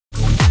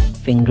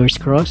Fingers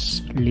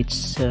crossed.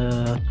 Let's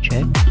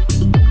check.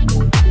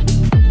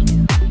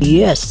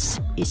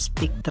 Yes,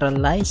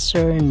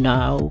 Spectralizer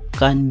now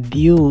can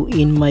view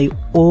in my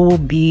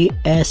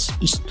OBS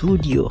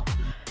studio.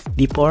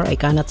 Before, I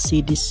cannot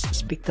see this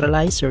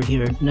Spectralizer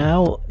here.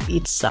 Now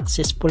it's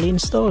successfully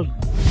installed.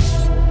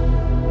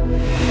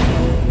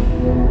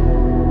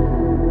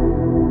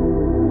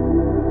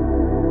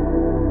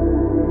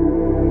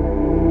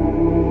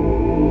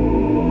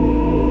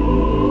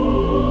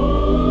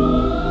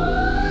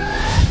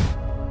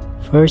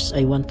 First,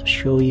 I want to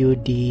show you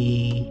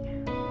the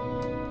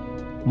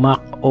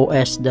Mac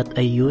OS that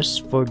I use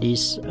for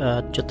this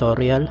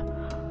tutorial.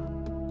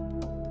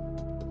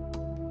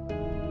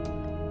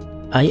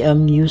 I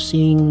am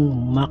using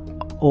Mac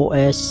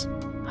OS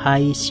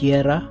High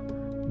Sierra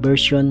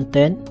version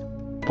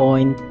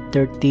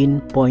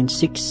 10.13.6,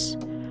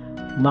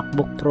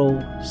 MacBook Pro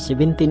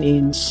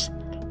 17-inch,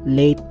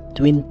 late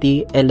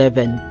 2011.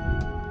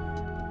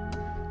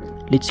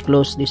 Let's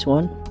close this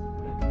one.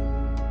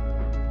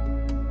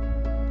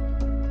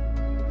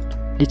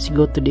 Let's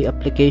go to the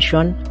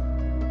application.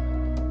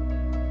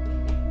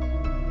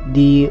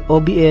 The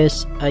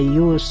OBS I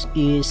use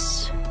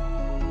is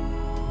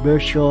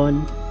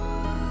version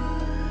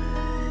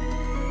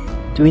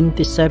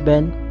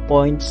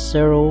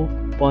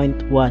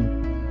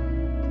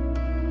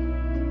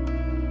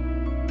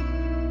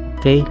 27.0.1.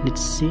 Okay,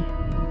 let's see.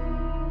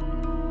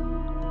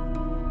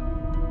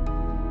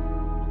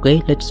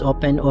 Okay, let's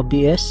open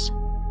OBS.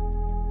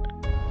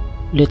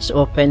 Let's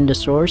open the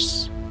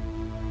source.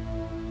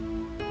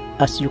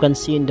 As you can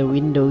see in the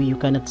window, you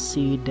cannot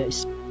see the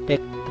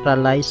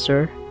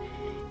Spectralizer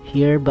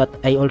here, but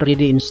I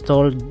already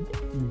installed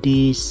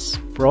this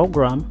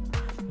program,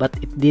 but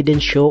it didn't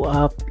show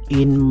up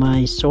in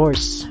my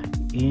source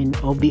in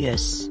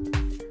OBS.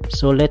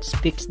 So let's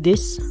fix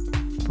this.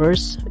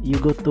 First, you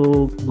go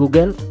to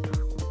Google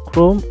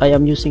Chrome. I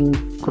am using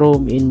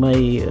Chrome in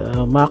my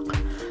Mac,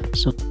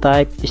 so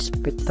type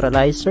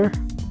Spectralizer.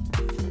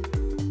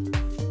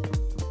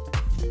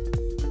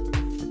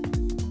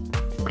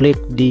 Click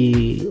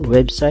the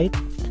website.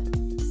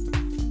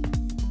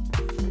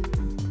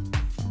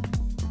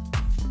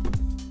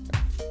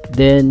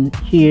 Then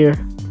here,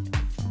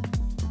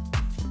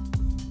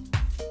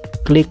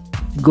 click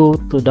go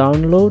to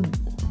download.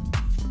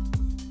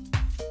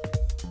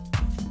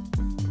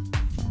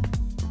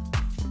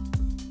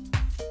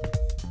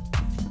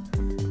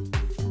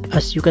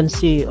 As you can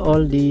see,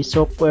 all the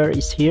software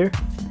is here,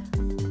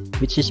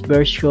 which is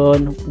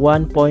version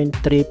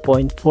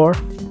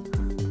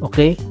 1.3.4.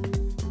 okay.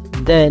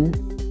 Then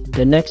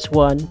the next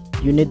one,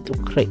 you need to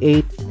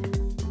create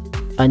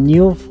a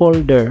new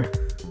folder,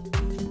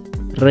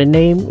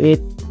 rename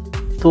it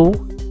to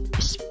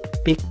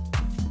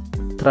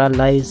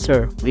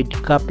Spectralizer with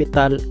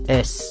capital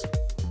S.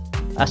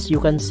 As you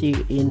can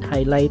see in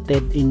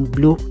highlighted in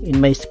blue in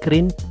my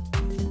screen,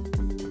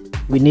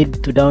 we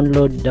need to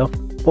download the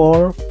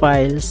 4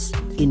 files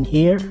in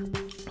here.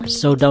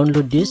 So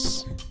download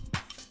this,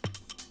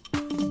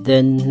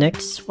 then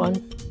next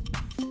one,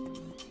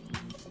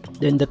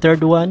 then the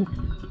third one,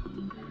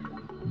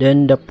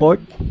 then the port,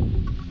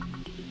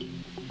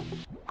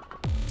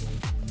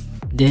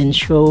 then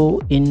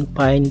show in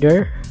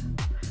Finder.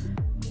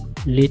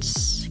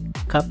 Let's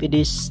copy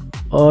this,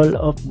 all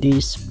of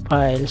these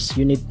files.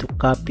 You need to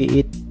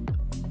copy it.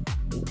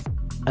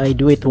 I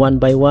do it one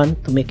by one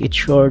to make it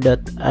sure that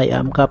I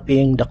am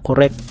copying the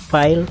correct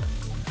file.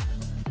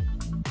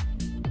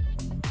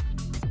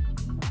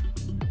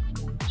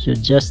 So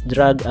just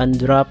drag and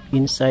drop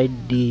inside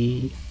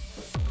the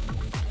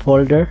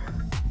folder.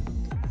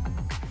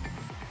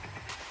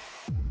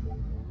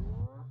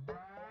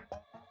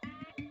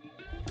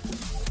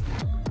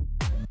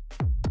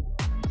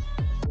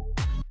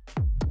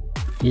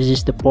 This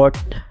is the port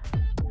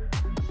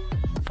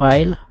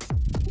file.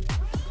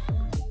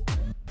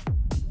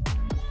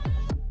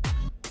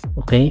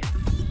 Okay,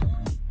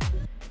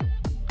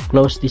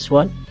 close this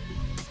one.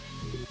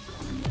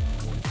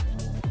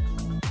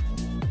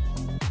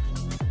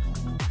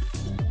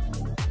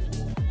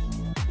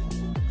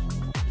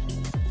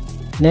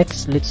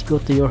 Next, let's go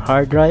to your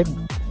hard drive,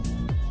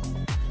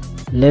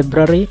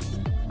 library,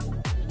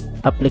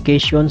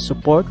 application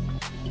support,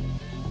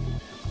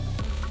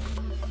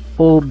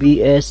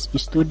 OBS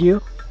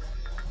Studio,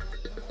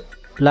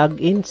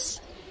 plugins,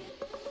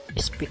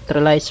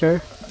 Spectralizer,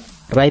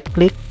 right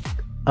click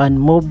and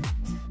move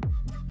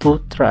to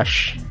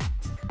trash.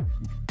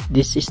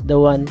 This is the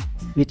one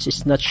which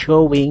is not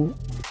showing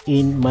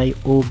in my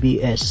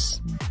OBS.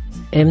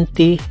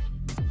 Empty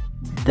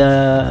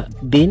the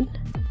bin.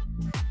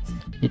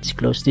 Let's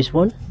close this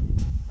one.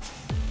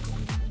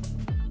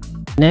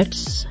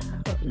 Next,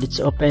 let's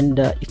open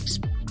the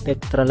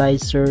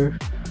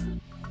Spectralizer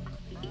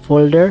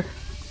folder.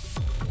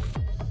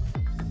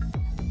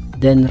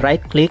 Then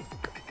right click,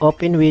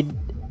 open with,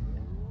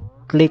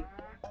 click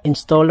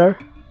installer.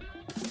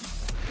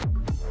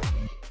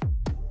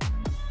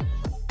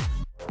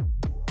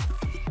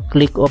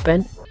 Click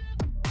open.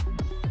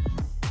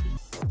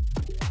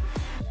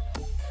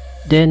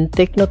 Then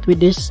take note with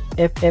this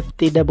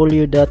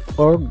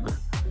fftw.org.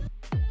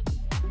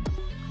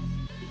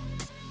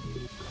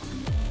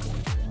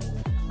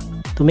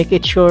 To make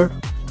it sure,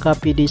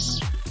 copy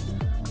this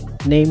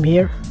name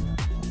here,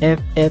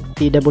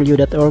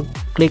 fftw.org.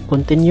 Click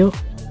continue,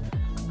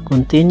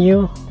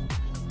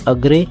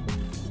 agree.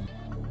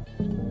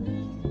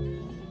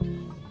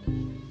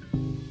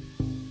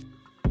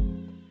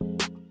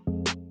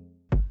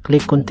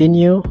 Click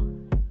continue,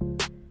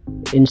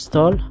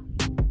 install,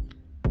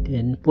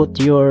 then put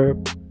your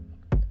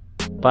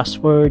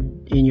password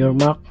in your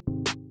Mac,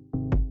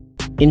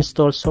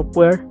 install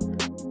software,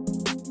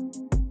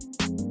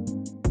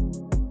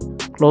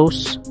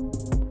 close.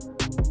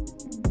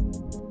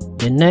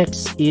 The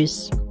next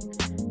is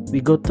we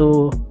go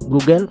to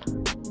Google,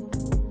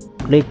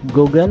 click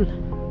Google,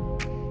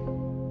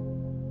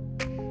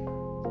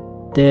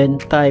 then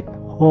type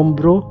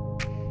Homebrew,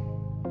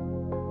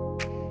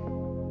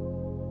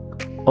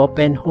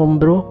 open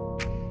Homebrew.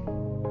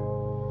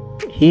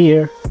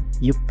 Here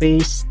you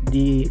paste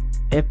the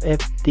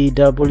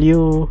fftw.org,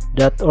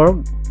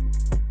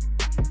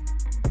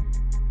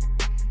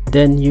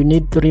 then you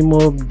need to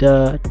remove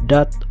the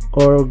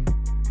 .org.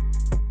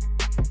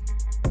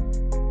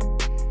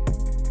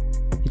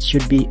 It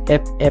should be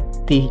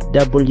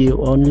fftw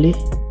only.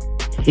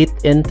 Hit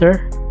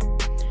enter.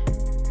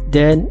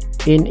 Then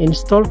in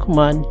install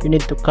command you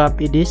need to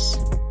copy this,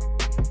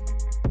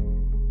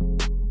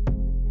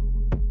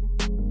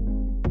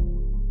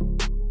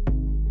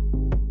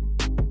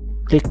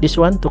 click this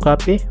one to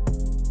copy,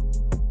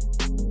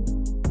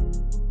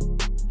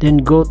 then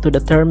go to the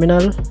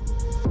terminal.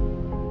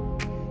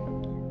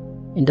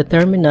 In the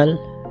terminal,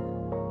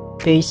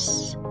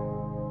 paste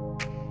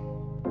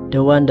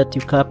the one that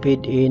you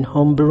copied in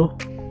Homebrew,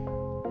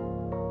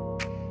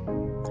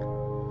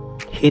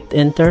 hit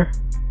enter.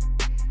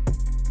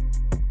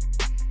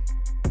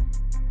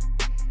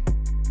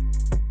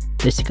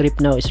 The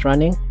script now is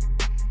running.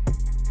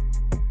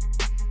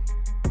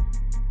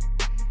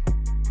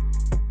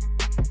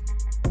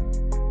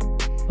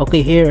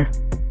 Okay, here,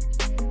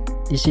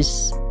 this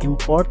is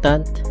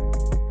important.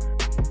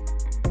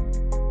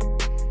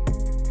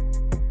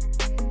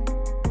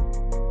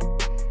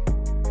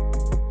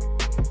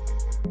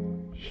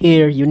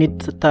 Here you need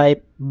to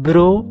type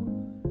brew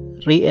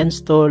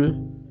reinstall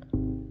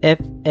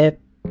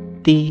fftw,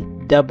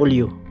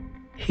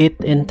 hit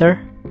enter.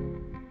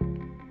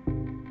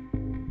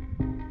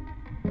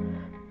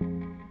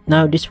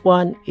 Now this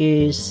one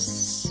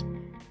is,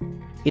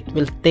 it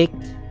will take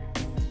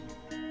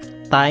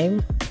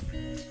time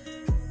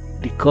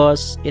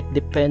because it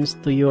depends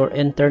to your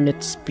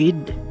internet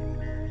speed.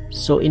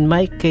 So in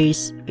my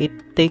case it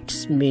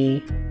takes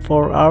me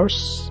 4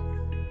 hours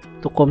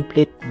to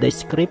complete the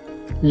script.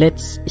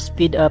 Let's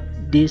speed up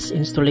this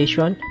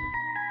installation.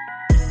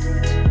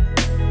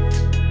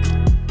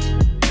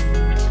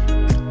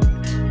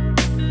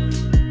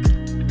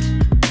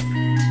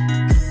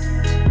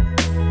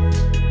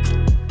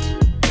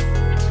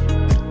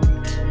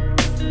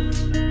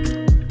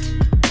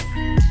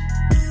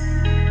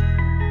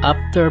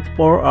 After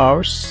 4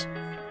 hours,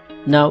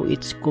 now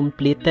it's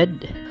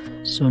completed.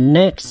 So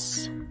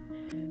next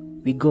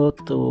we go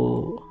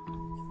to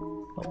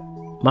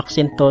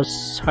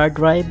Macintosh hard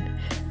drive,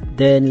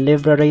 then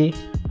library,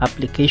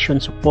 application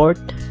support,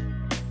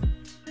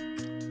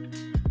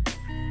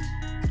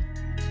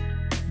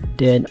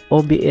 then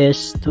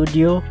OBS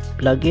Studio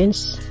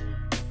plugins.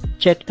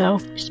 Check now,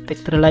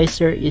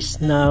 Spectralizer is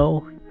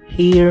now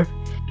here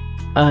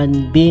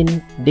and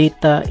bin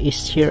data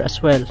is here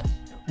as well.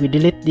 We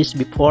delete this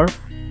before,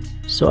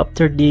 so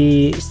after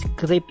the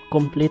script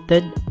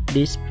completed,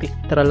 the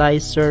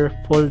Spectralizer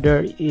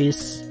folder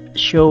is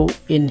show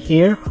in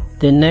here.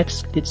 Then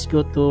next, let's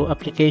go to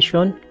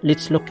application.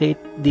 Let's locate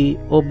the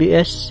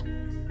OBS.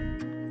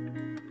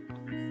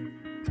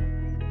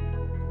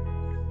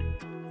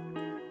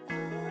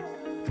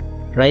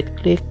 Right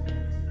click,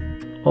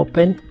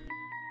 open.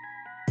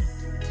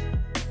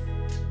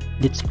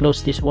 Let's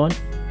close this one.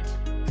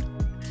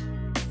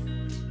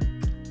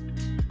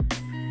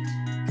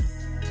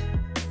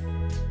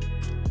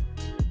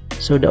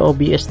 So the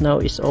OBS now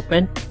is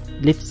open.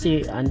 Let's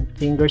see, and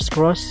fingers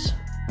crossed.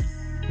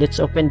 Let's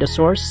open the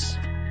source.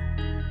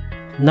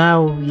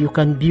 Now you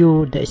can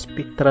view the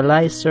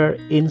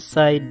Spectralizer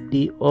inside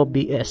the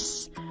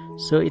OBS.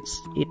 So it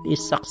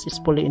is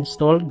successfully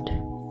installed.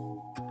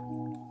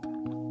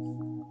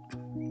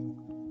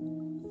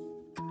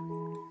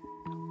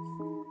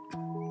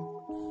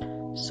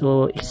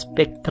 So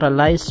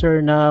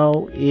Spectralizer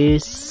now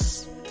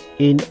is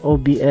in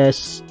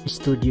OBS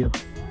Studio.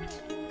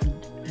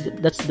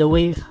 That's the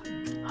way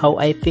how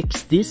I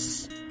fix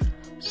this.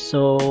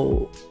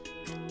 So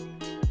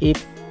if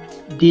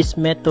this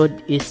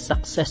method is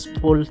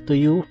successful to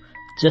you,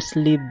 just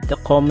leave the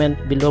comment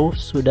below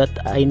so that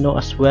I know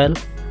as well.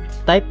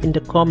 Type in the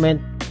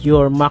comment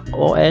your Mac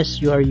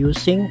OS you are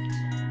using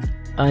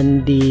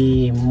and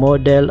the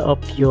model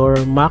of your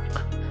Mac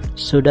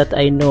so that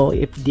I know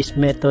if this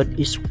method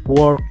is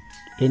work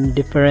in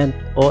different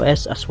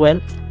OS as well.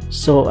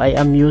 So I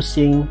am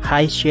using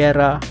High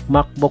Sierra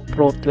MacBook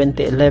Pro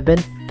 2011.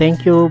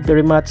 Thank you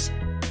very much.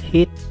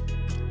 Hit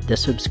the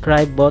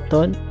subscribe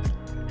button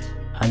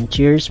and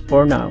cheers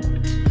for now.